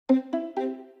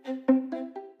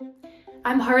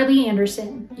I'm Harley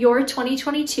Anderson, your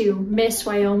 2022 Miss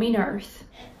Wyoming Earth.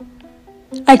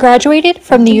 I graduated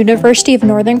from the University of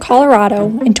Northern Colorado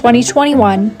in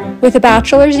 2021 with a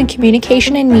bachelor's in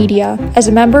communication and media as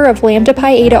a member of Lambda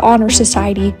Pi Eta Honor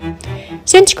Society.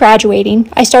 Since graduating,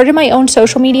 I started my own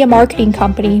social media marketing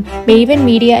company, Maven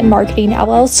Media and Marketing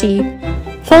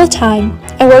LLC. Full-time,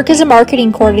 I work as a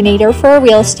marketing coordinator for a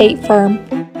real estate firm.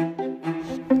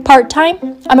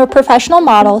 Part-time, I'm a professional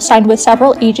model signed with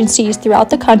several agencies throughout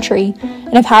the country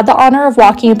and have had the honor of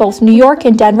walking in both New York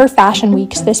and Denver fashion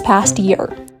weeks this past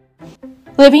year.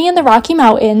 Living in the Rocky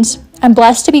Mountains, I'm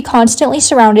blessed to be constantly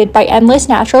surrounded by endless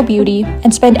natural beauty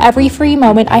and spend every free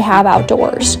moment I have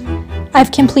outdoors.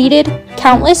 I've completed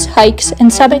countless hikes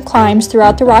and summit climbs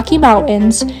throughout the Rocky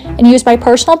Mountains and used my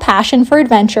personal passion for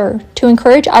adventure to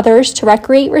encourage others to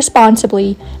recreate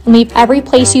responsibly and leave every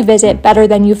place you visit better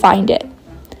than you find it.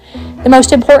 The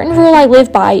most important rule I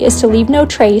live by is to leave no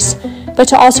trace, but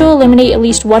to also eliminate at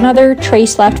least one other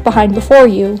trace left behind before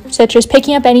you, such as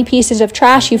picking up any pieces of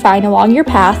trash you find along your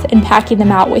path and packing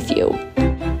them out with you.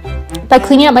 By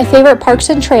cleaning up my favorite parks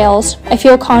and trails, I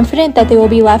feel confident that they will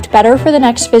be left better for the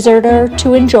next visitor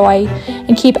to enjoy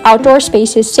and keep outdoor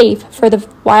spaces safe for the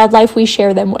wildlife we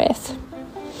share them with.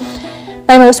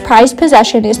 My most prized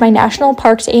possession is my National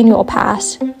Parks Annual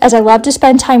Pass, as I love to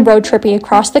spend time road tripping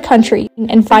across the country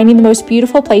and finding the most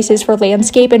beautiful places for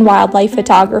landscape and wildlife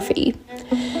photography.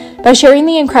 By sharing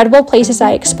the incredible places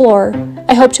I explore,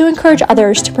 I hope to encourage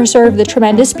others to preserve the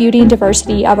tremendous beauty and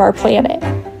diversity of our planet.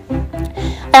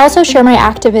 I also share my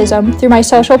activism through my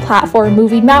social platform,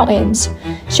 Moving Mountains,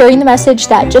 sharing the message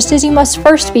that just as you must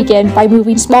first begin by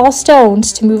moving small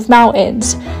stones to move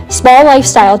mountains, small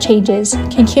lifestyle changes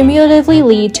can cumulatively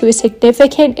lead to a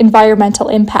significant environmental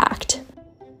impact.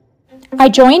 I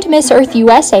joined Miss Earth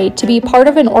USA to be part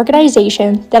of an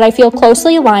organization that I feel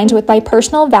closely aligns with my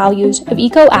personal values of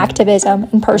eco-activism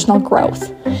and personal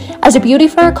growth. As a beauty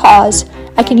for a cause,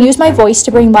 I can use my voice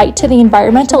to bring light to the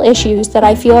environmental issues that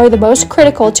I feel are the most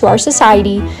critical to our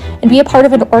society and be a part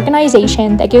of an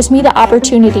organization that gives me the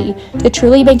opportunity to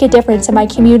truly make a difference in my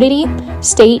community,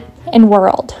 state, and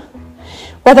world.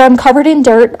 Whether I'm covered in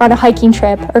dirt on a hiking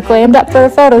trip or glammed up for a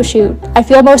photo shoot, I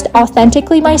feel most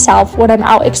authentically myself when I'm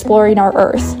out exploring our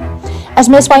Earth. As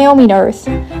Miss Wyoming Earth,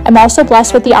 I'm also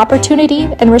blessed with the opportunity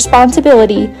and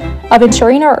responsibility of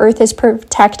ensuring our Earth is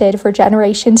protected for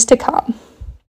generations to come.